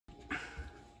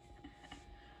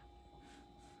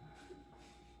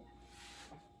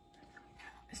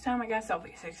This time I got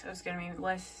selfie stick, so it's gonna be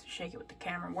less shaky with the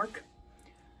camera work.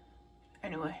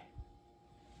 Anyway,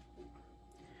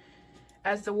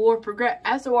 as the war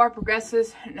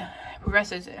progresses,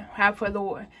 half of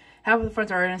the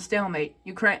fronts are in a stalemate.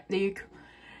 It's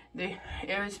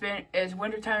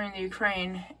wintertime in the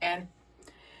Ukraine, and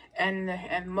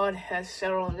mud has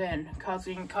settled in,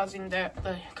 causing the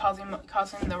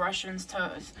Russians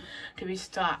to be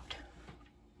stopped.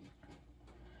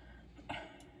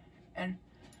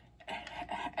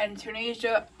 And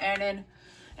Tunisia and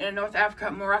in North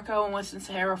Africa, Morocco and Western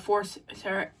Saharan forces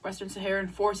have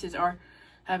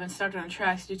been stuck on the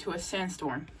tracks due to a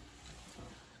sandstorm.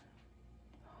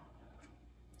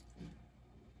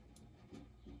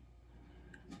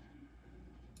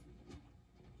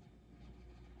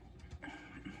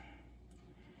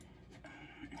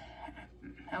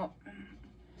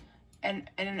 And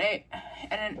in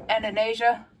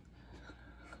Asia,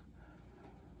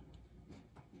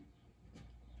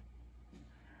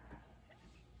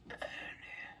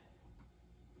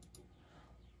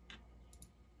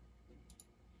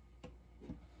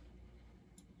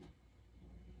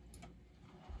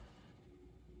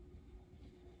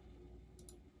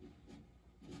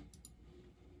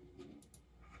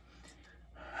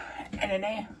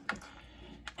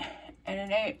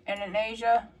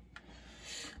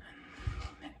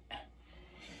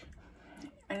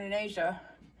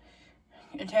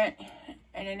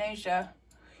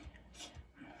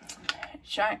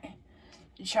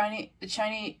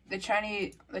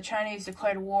 the Chinese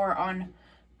declared war on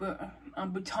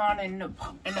Bhutan and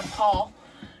Nepal.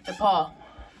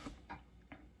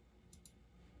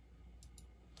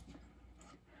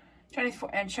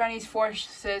 Chinese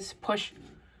forces push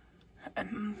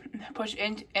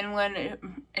inland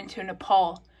into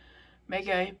Nepal, make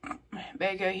a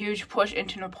huge push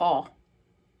into Nepal,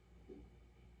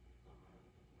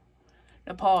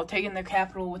 taking the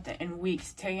capital within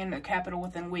weeks.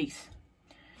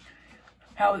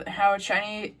 How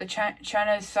China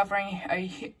is suffering a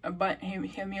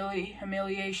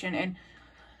humiliation in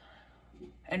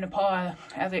Nepal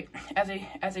as they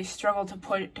struggle to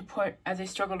push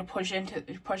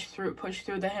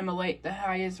through the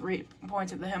highest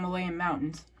points of the Himalayan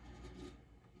mountains.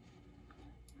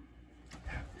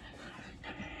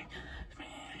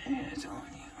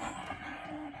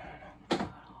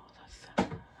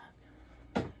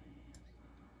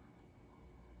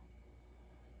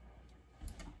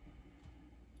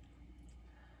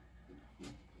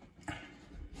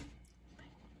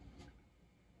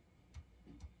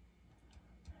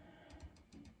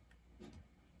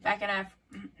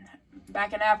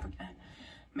 Back in Africa.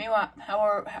 Meanwhile,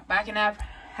 back in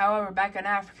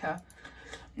Africa,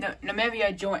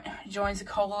 Namibia joins the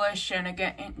coalition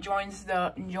again. Joins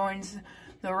the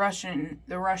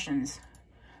Russians,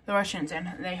 and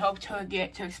they hope to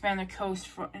expand their coast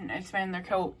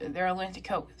their Atlantic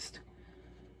coast.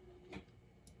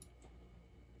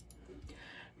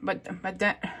 But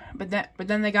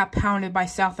then they got pounded by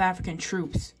South African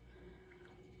troops.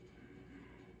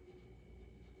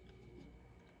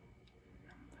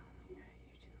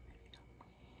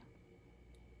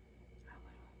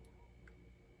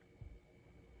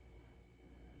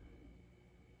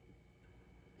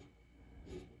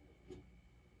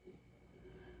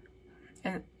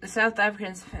 And the South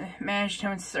Africans managed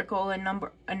to encircle a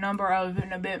number of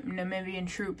Namibian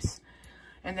troops,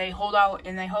 and they hold out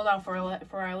for a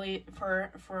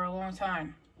long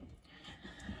time.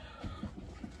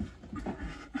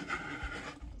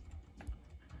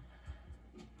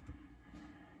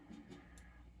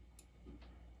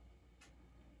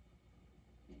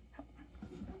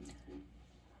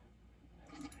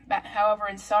 However,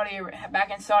 in Saudi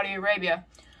Arabia,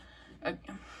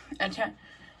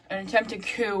 an attempted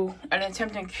coup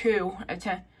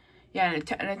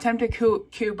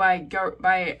by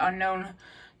unknown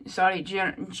Saudi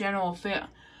general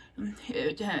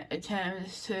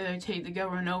attempts to take the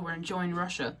government over and join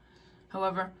Russia.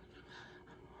 However,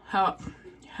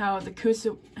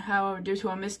 due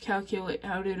to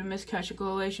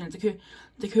miscalculations,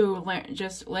 the coup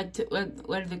just led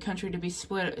the country to be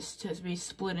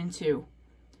split in two.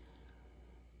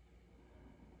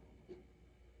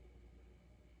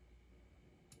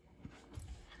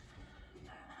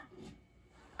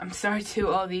 I'm sorry to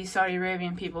all these Saudi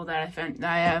Arabian people that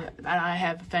I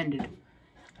have offended.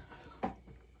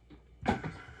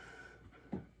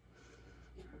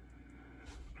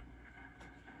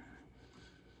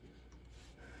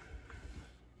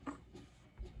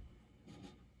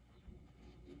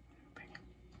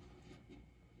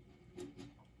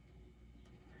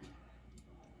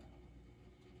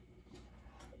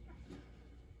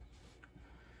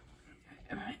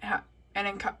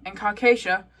 in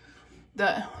Caucasia,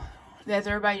 the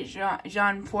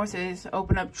Azerbaijan forces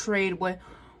opened up trade with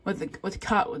the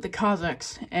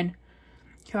Kazakhs and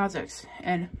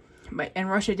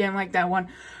Russia didn't like that one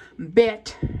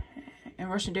bit, and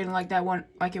Russia didn't like that one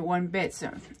one bit.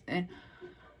 So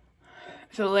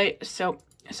the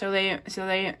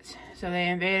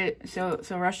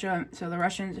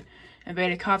Russians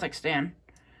invaded Kazakhstan.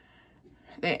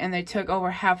 They took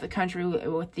over half the country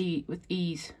with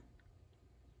ease.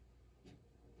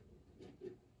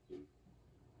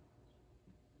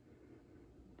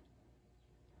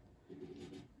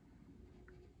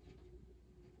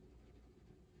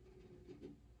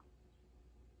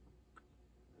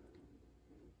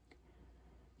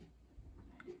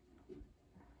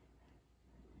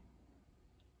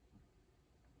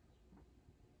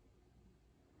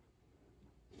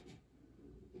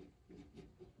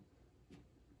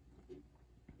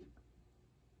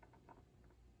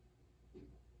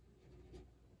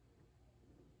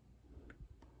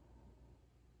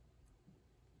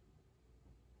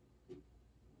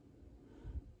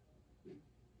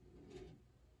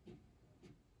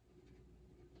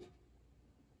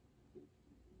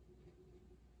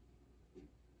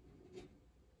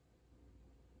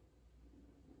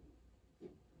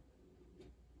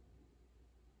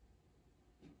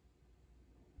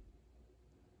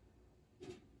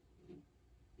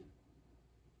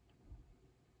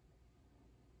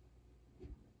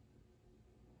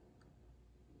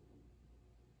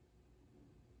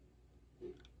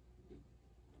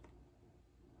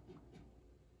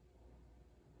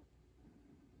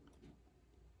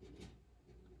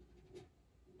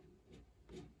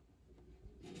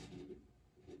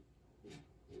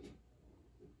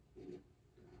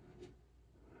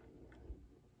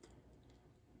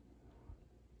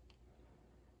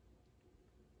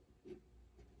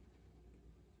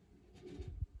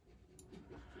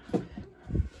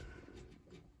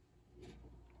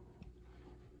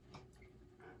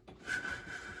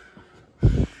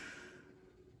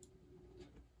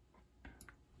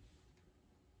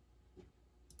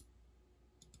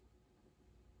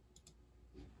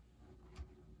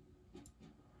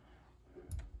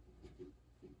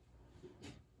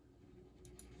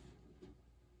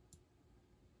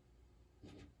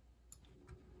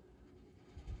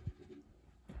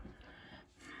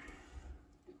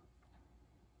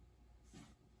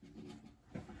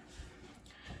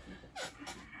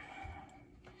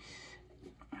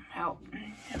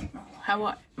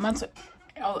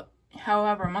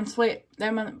 However, months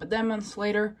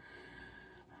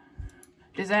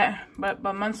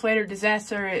later,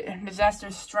 disaster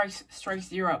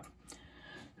strikes Europe.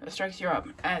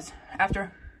 As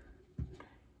after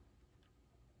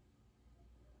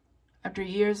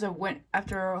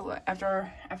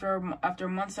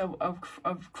months of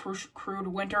crude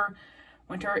winter,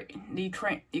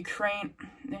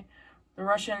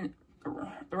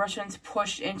 the Russians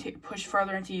pushed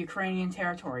further into Ukrainian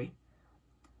territory.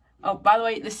 Oh, by the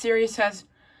way, this series has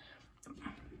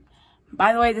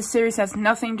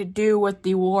nothing to do with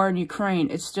the war in Ukraine.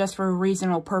 It's just for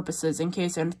regional purposes in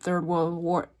case a third world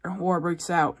war breaks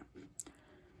out.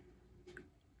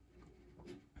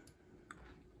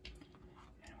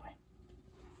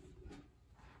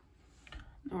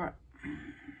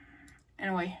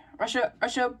 Anyway, Russia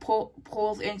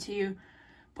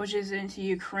pushes into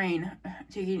Ukraine,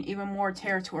 taking even more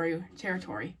territory.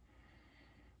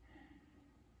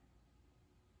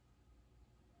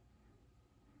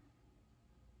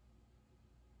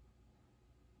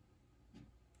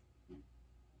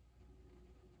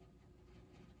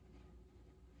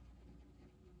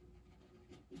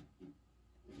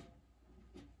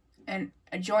 And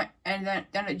joined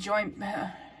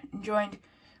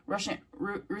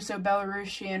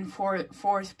Russo-Belarusian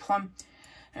force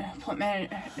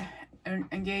managed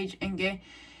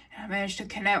to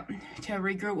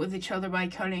regroup with each other by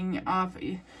cutting off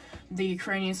the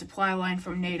Ukrainian supply line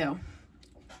from NATO.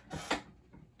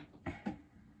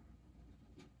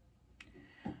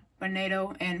 But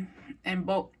NATO and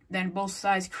both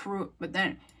sides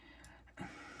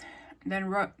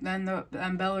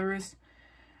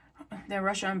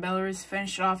Russia and Belarus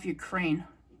finished off Ukraine,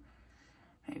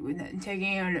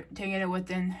 taking it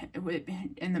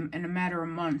in a matter of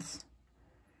months.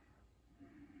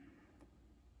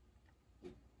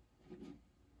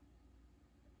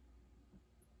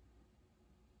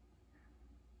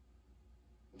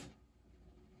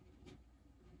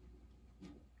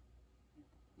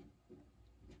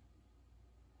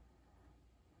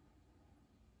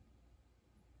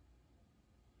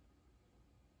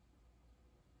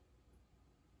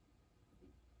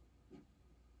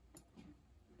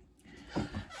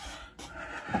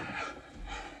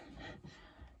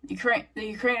 Ukraine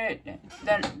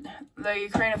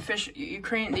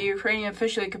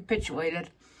officially capitulated,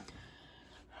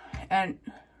 and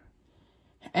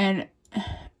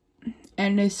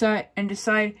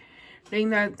deciding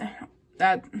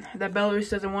that Belarus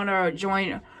doesn't want to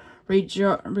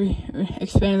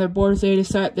expand their borders. They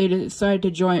decide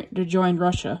to join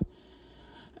Russia.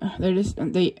 The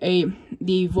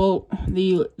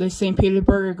St.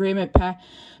 Petersburg Agreement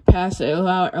passed,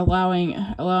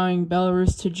 allowing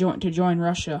Belarus to join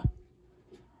Russia.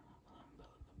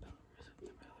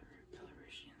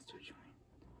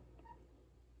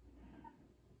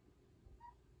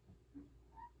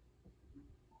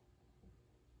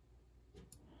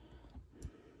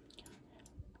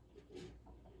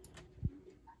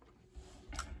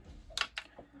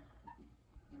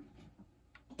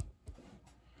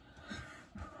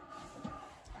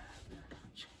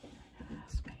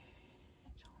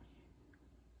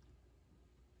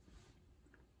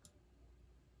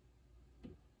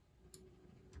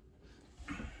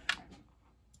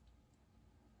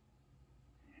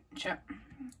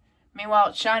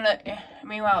 Meanwhile, China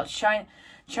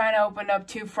opened up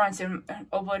two fronts in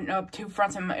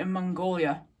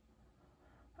Mongolia.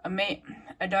 A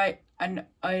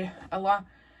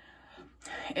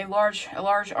large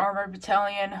armored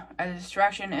battalion as a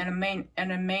distraction, and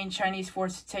a main Chinese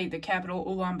force to take the capital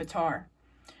Ulaanbaatar.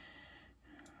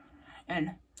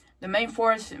 And the main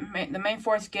force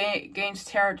gains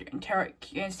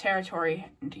territory.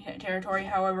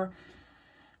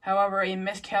 However, a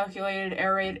miscalculated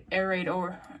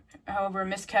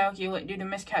due to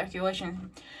miscalculation,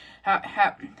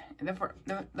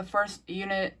 the first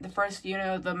unit of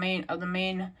the main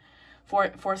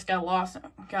force got lost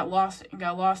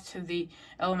to the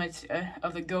elements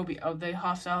of the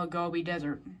hostile Gobi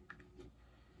Desert.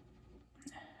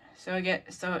 So I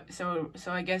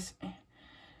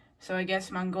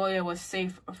guess Mongolia was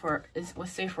safe for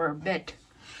a bit.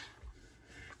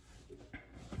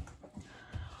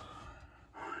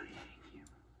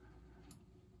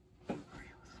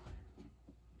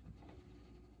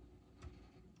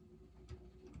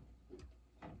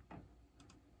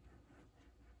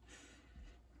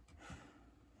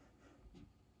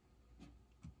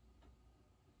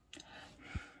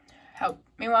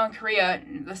 Meanwhile, in Korea,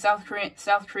 the South Koreans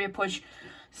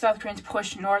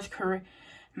pushed North Korea,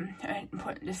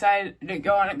 decided to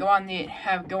go on the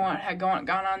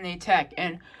attack,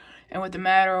 and with a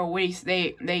matter of weeks,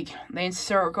 they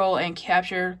encircle and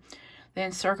capture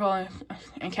Pyongyang,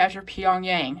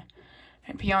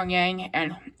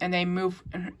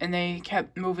 and they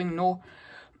kept moving north.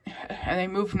 And they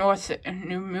moved north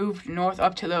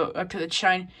up to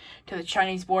the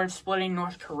Chinese border, splitting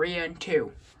North Korea in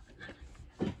two.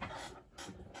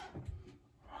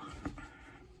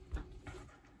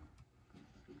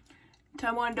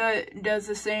 Taiwan does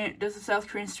the same. Does the South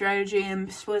Korean strategy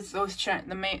and splits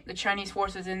the Chinese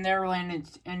forces in their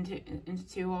land into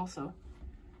two also.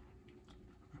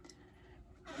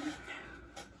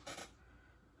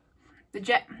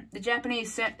 The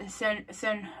Japanese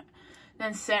send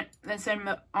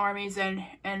armies and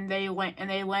they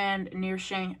land near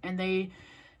Shanghai, and they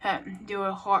do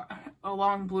a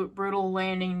long brutal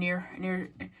landing near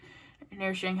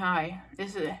Shanghai.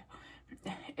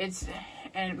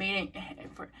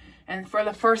 For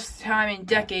the first time in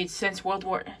decades since World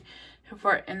War, the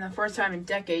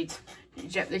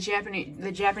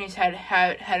Japanese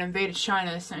had invaded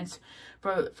China since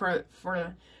for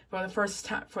the first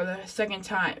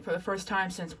time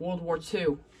since World War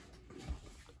II.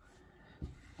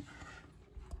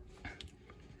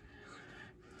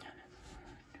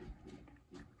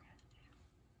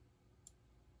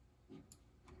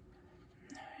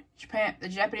 The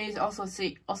Japanese also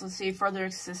see further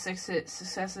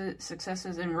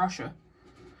successes in Russia.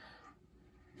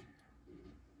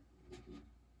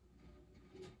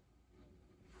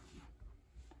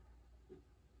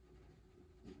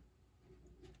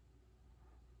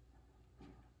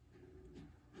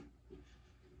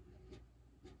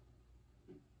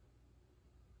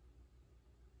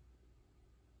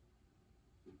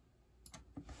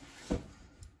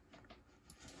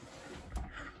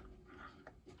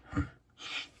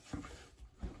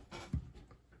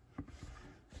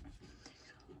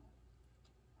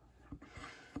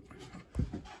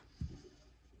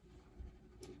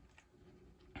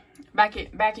 Back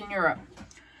in Europe,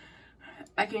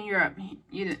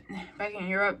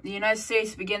 the United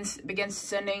States begins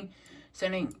sending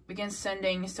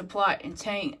supply and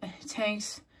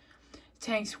tanks,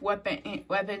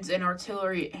 weapons, and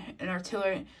artillery and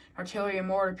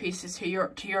mortar pieces to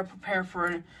Europe to prepare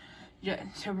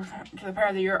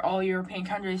all European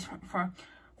countries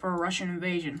a Russian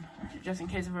invasion, just in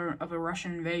case of a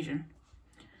Russian invasion.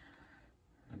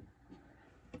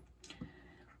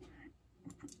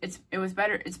 It's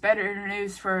better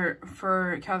news for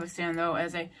Kazakhstan though,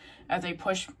 as they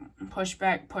push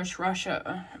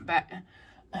Russia back,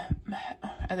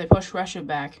 as they push Russia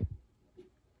back.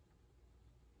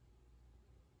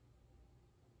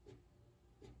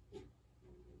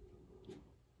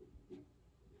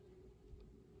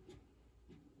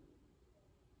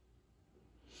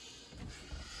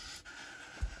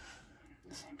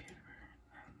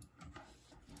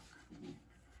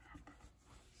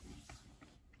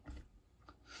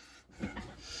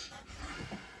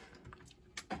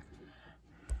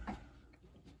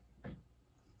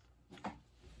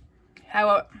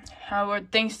 However,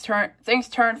 things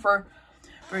turn for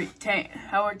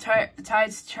however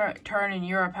tides turn in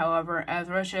Europe. However, as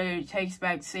Russia takes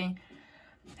back St.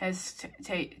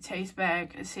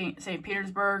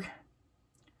 Petersburg,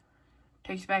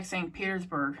 takes back St.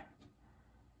 Petersburg.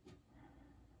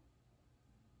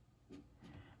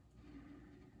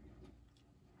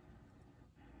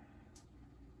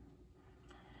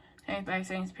 Back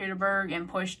St. Petersburg and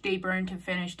push deep into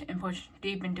Finnish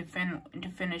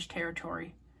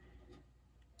territory.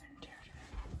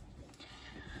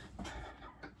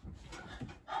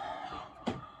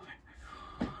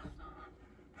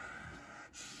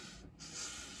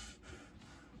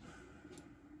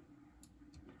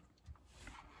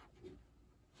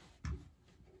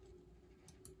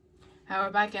 However,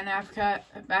 back in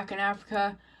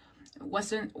Africa,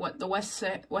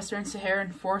 Western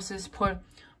Saharan forces push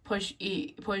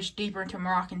deeper into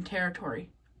Moroccan territory.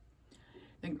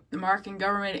 The Moroccan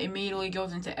government immediately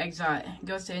goes into exile.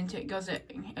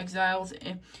 Exiles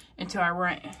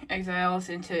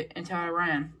into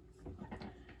Iran.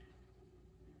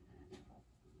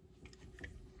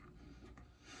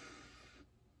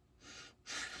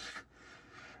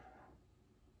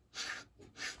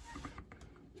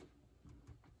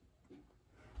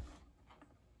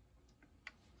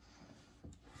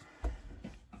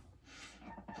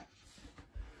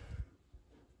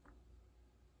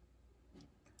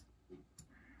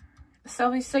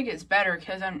 Selfie stick is better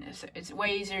because it's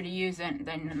way easier to use than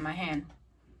in my hand.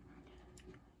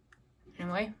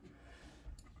 Anyway,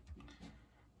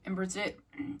 in Brazil,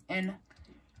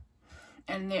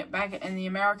 back in the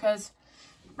Americas,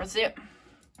 Brazil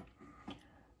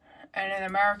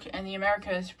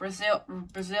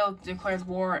declares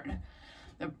war.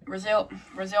 Brazil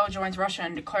joins Russia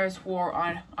and declares war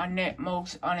on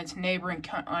its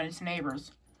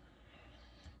neighbors.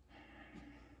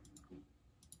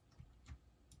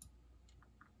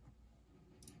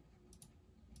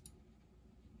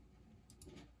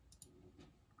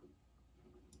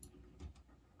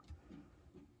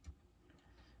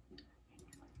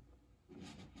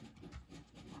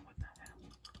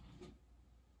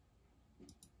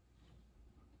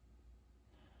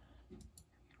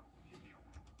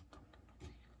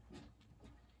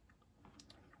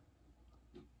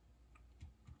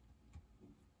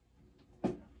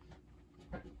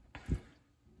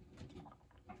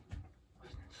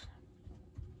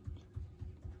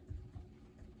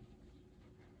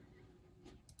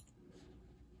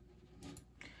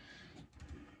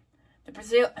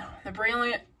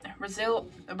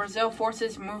 The Brazil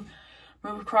forces move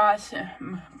across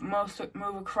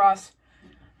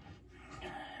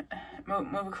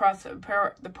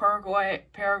the Paraguay,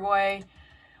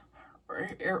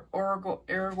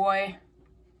 Uruguay,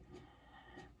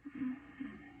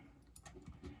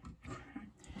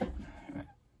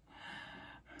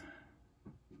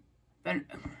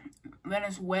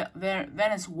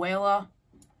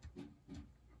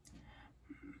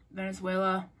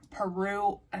 Venezuela,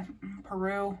 Peru,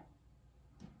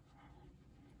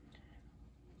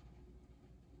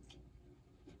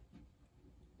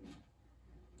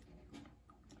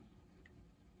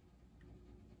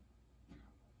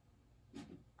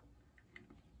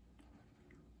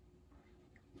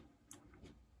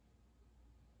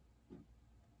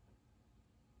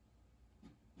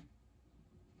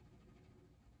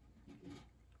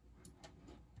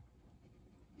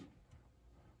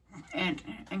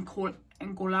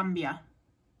 and Colombia.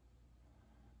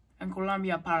 And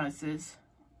Colombia palaces.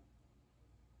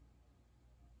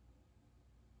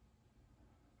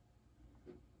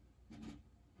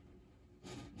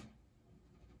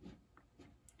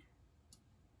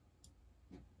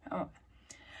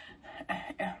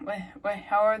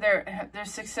 However, their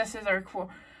successes are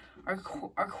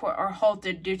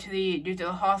halted due to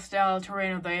the hostile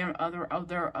terrain of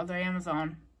the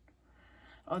Amazon.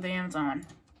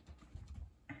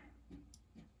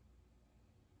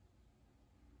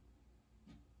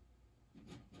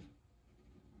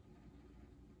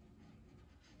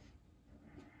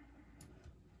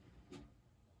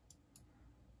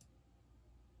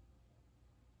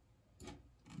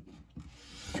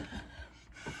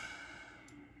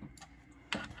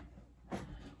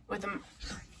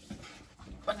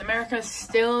 America's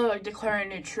still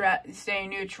declaring staying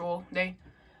neutral. They're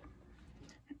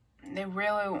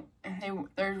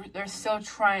still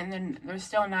trying. And they're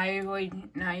still naively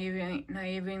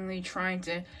trying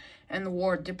to end the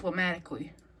war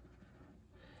diplomatically.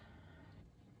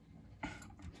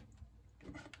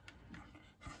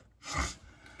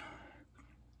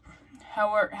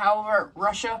 However,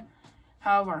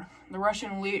 the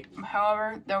Russian leader,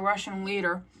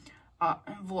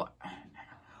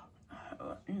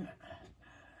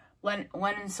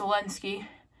 Lenin Zelensky,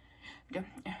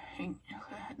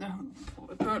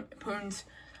 Putin's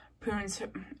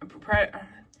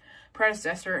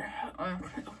predecessor,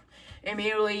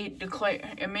 immediately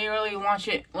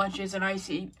launches an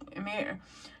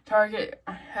targets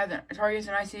an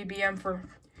ICBM for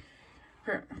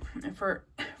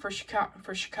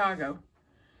Chicago.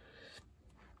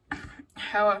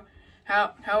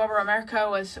 However, America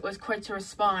was quick to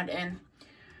respond, and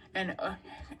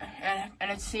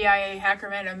its CIA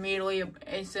hackerman immediately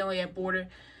instantly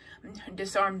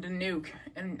disarmed the nuke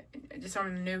and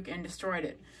destroyed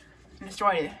it.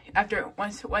 After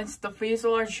once the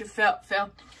fuselage fell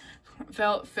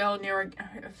on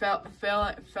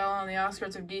the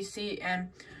outskirts of DC, and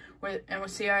with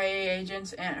CIA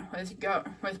agents and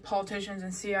with politicians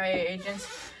and CIA agents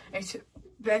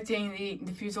expecting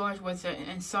the fuselage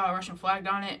and saw a Russian flag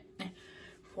on it.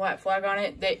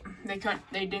 They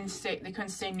couldn't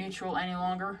stay neutral any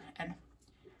longer,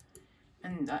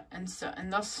 and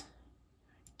thus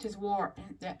this war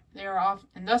they are off,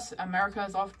 and thus America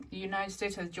is off. The United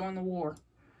States has joined the war.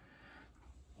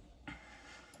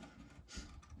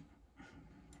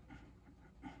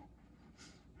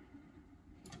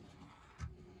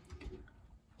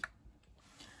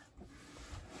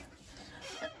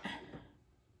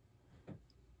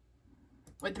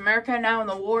 With America now in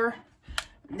the war,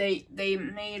 they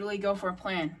immediately go for a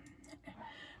plan.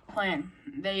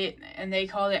 They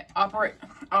call it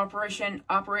Operation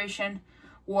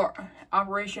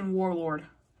Warlord.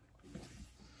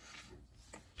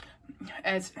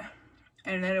 And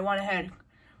then they went ahead.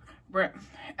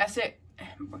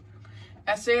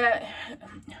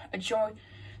 Joined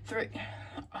three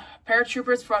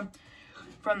paratroopers from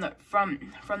the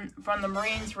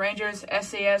Marines, Rangers,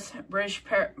 SAS, British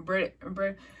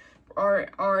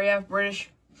RAF, British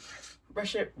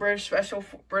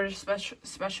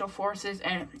Special Forces,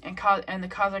 and the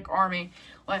Kazakh Army,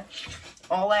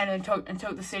 all landed and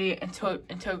took the city and took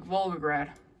Volgograd.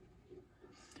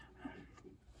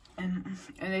 And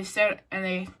they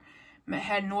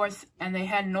head north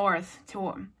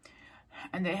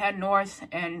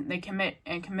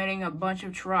committing a bunch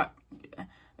of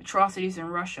atrocities in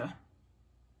Russia.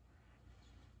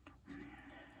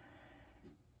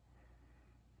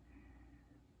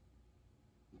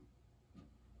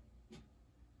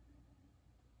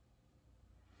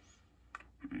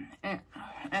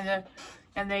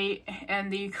 And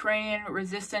the Ukrainian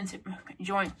resistance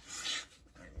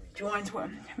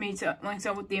links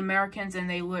up with the Americans, and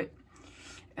they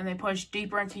push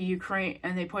deeper into Ukraine,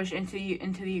 and they push into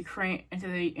Ukraine,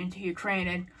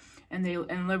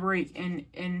 and liberate and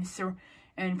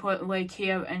put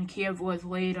Kiev, and Kiev was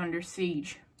laid under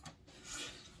siege,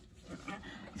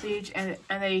 and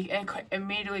they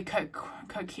immediately cut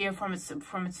Kiev from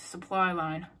its supply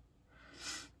line.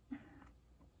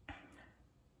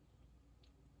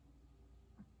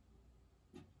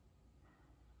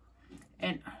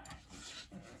 And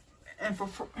for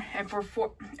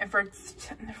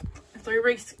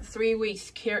 3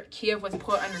 weeks, Kiev was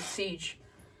put under siege.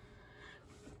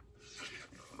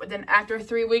 But then after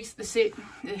 3 weeks, the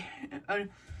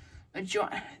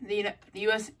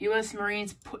U.S.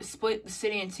 Marines split the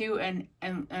city in two, and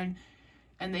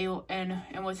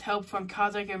with help from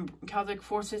Kazakh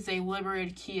forces, they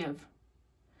liberated Kiev.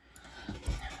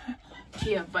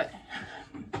 But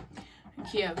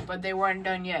they weren't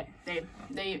done yet.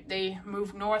 They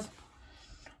moved north.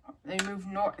 They moved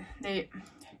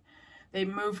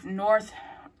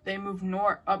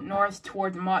up north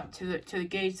toward the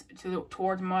gates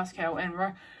towards Moscow, and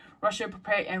Russia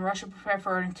prepared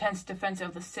for an intense defense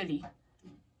of the city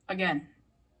again.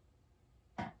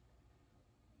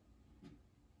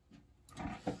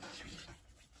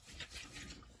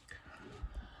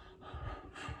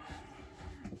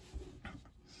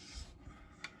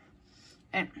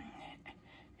 And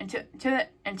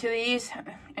to the east,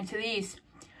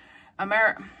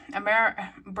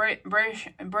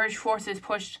 British forces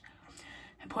pushed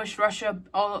Russia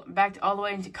back all the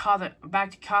way into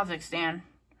Kazakhstan.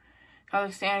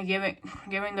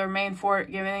 Giving their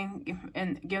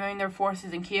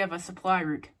forces in Kiev a supply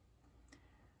route.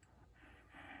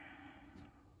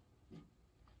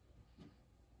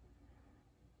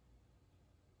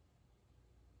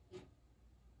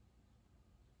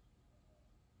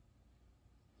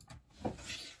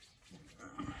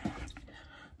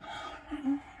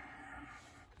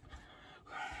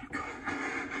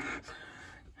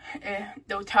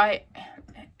 the tide,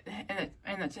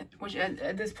 which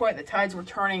at this point the tides were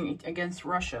turning against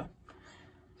Russia.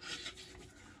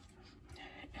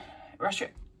 But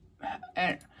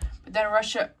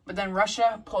then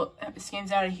Russia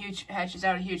hatches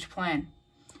out a huge plan.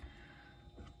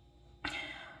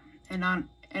 And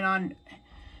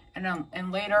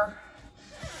later,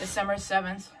 December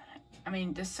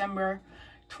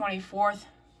 24th,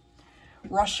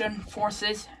 Russian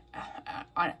forces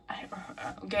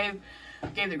gave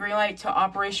the green light to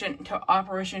Operation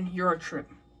Eurotrip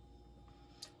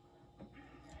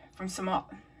from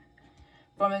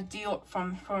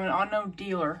an unknown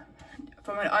dealer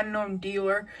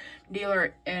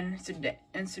in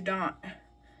Sudan.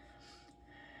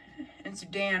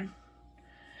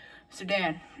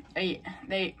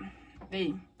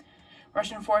 The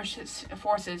Russian forces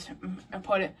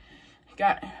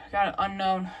got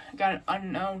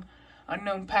an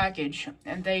unknown package,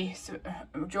 and they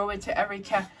drove it to every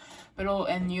capital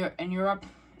in Europe,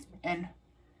 and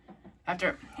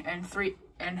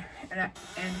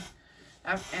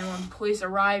when police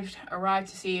arrived to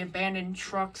see abandoned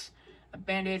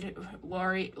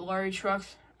lorry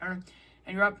trucks in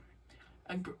Europe,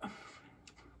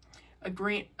 a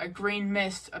green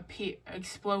mist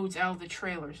explodes out of the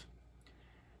trailers.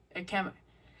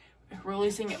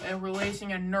 Releasing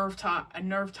a nerve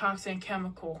toxin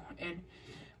chemical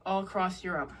all across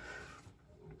Europe.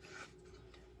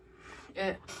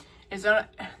 The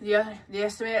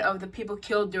estimate of the people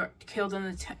killed in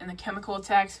the chemical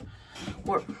attacks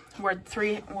was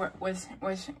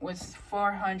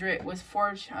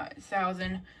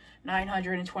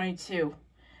 4,922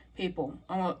 people.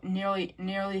 Almost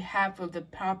nearly half of the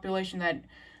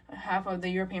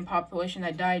European population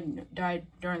that died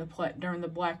during the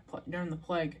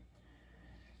plague.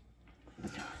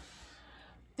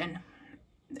 And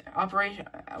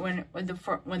when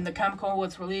the chemical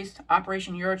was released,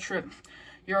 Operation Eurotrip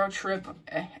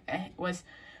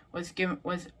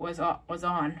was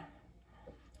on.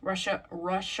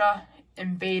 Russia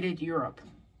invaded Europe.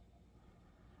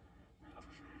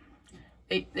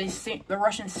 The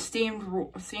Russians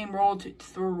steamrolled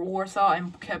through Warsaw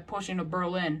and kept pushing to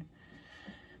Berlin.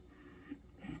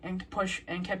 And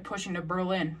kept pushing to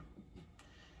Berlin.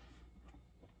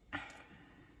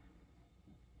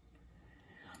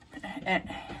 And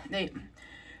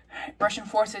Russian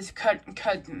forces cut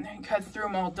through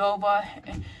Moldova,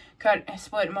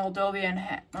 split Moldova in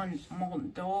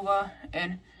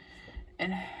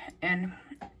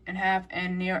half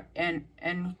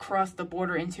and crossed the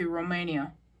border into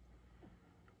Romania.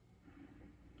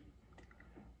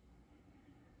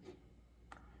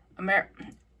 The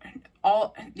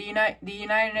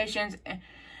United Nations,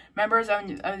 members of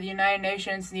the United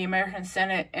Nations, the American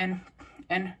Senate, and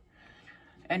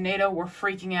NATO were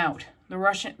freaking out. The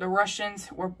Russians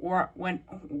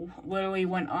literally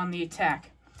went on the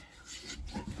attack.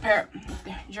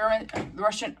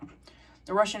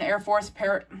 The Russian Air Force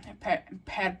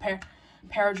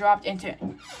paradropped into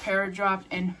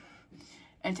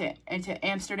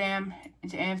Amsterdam,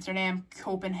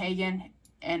 Copenhagen,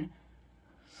 and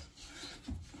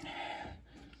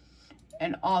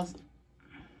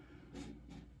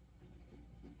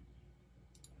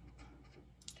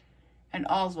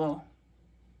Oslo.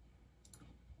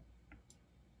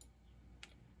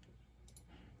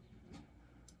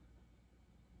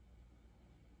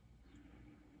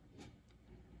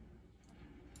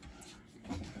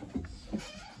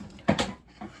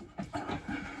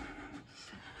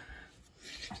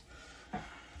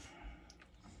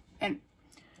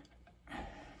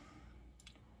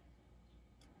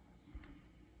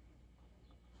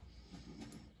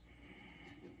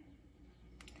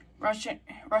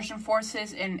 Russian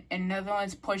forces in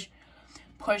Netherlands pushed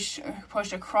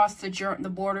across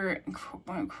the border,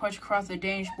 pushed across the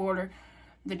Danish border,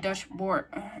 the Dutch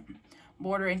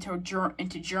border into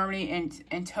Germany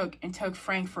and took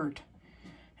Frankfurt.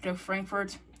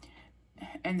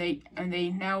 And they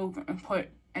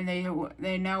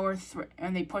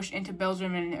pushed into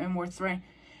Belgium and were threatened,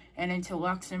 and into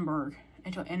Luxembourg,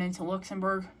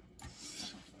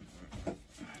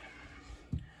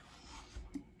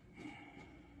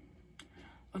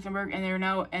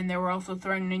 and they were also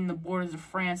threatening the borders of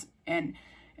France and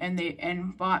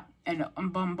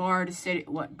bombarded cities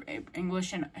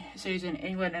in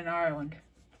England and Ireland.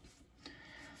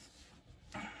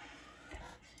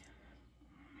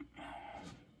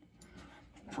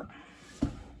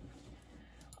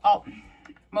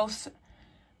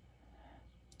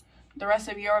 The rest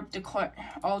of Europe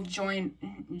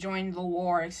joined the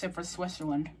war except for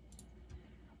Switzerland.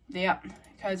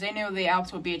 Because they knew the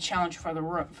Alps would be a challenge for the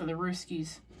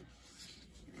Ruskies.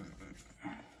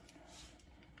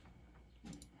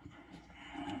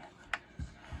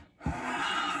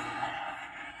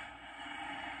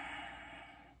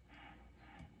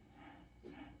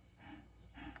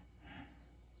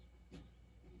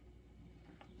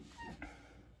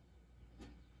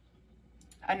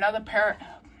 another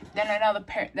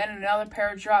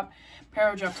paradrop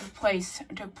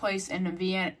took place in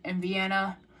Vienna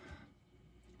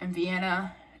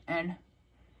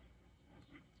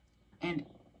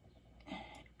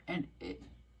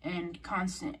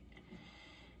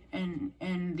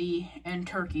and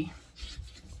Turkey.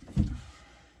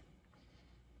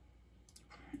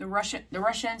 The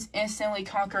Russians instantly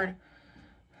conquered,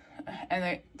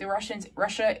 and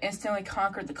Russia instantly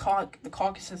conquered the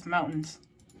Caucasus Mountains.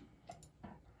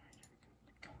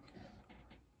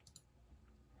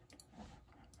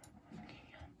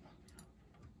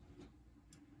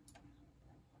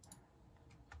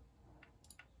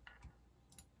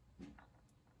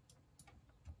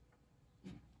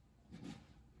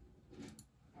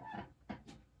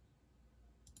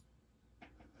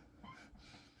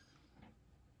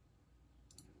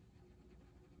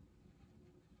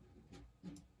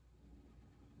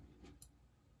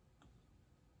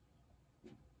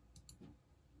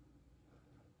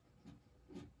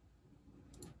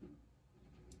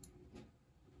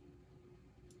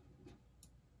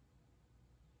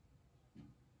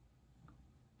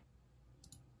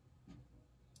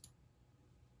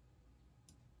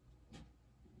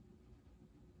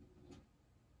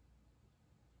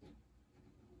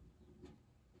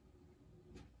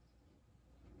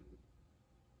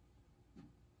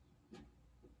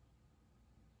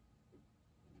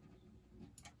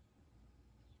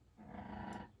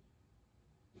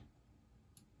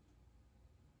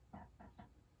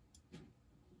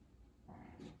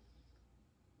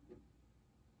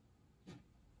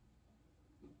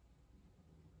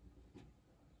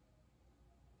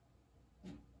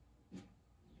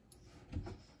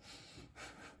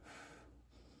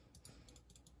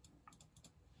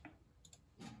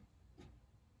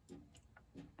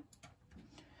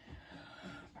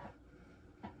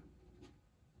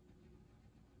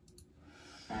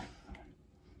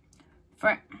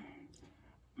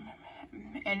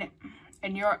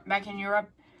 Back in Europe,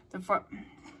 the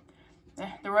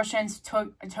Russians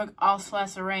took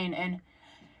Alsace-Lorraine,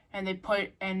 and they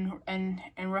put and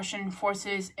Russian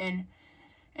forces in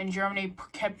Germany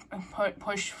kept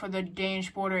push for the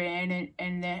Danish border, and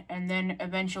then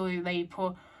eventually they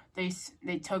pushed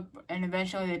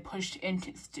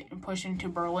into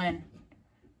Berlin.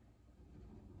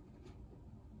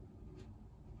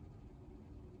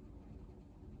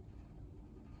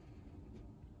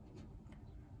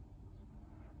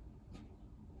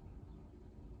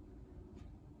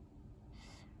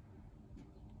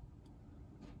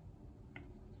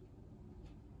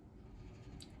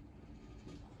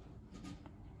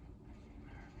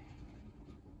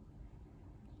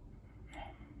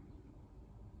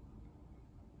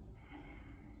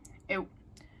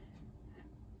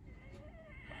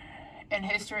 In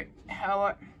history,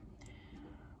 however,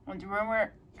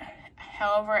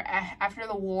 after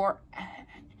the war,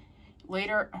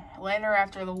 later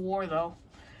after the war, though,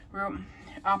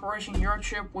 Operation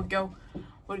Eurotrip would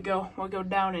go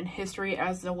down in history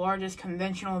as the largest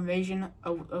conventional invasion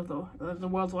of the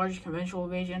world's largest conventional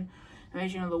invasion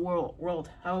of the world.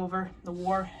 However, the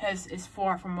war is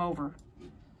far from over.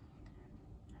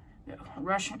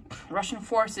 Russian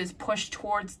forces pushed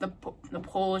towards the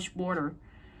Polish border.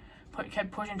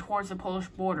 Kept pushing towards the Polish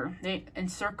border. They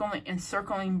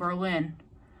encircling Berlin,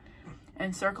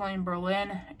 and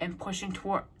pushing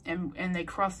toward and they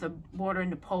crossed the border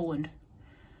into Poland,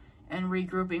 and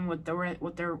regrouping with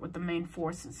the main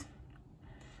forces.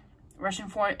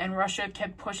 Russia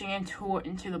kept pushing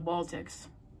into the Baltics.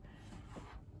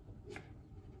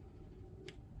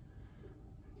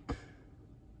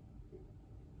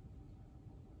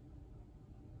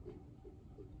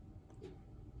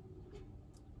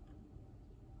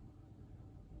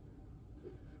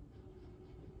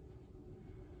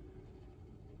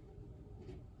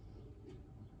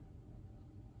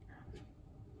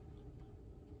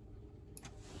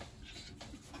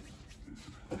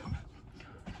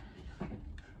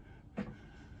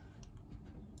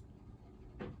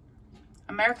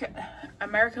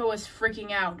 America was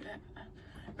freaking out.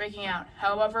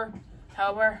 However,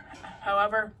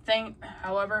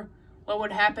 what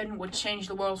would happen would change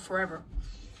the world forever.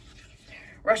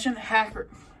 Russian hackers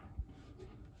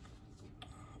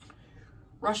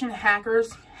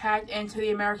hacked into the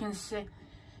United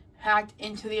States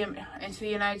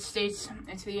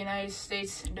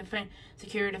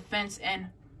security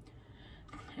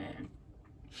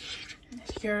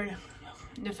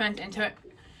defense and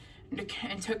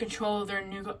took control of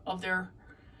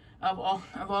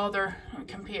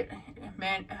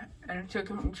took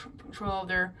control of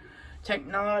their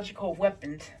technological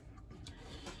weapons,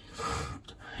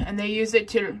 and they used it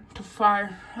to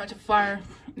fire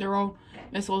their own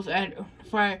missiles at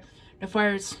fire. The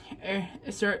fires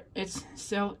its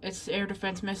air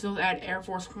defense missiles at Air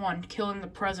Force One, killing the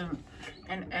president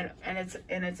and his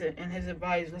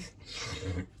advisors.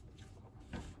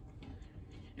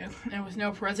 And with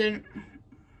no president,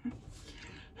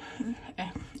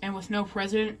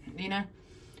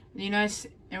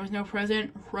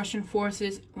 Russian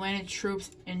forces landed troops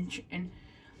in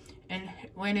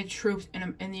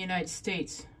the United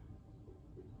States.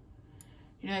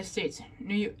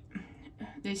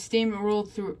 They steamrolled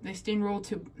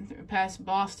past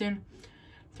Boston,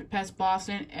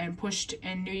 and pushed,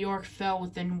 and New York fell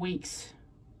within weeks.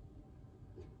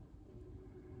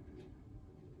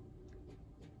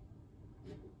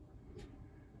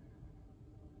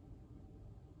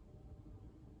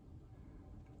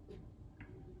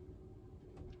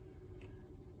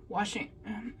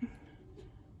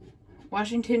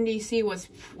 Washington D.C. was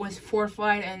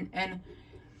fortified,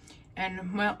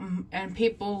 and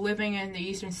people living in the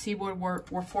eastern seaboard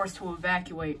were forced to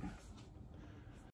evacuate.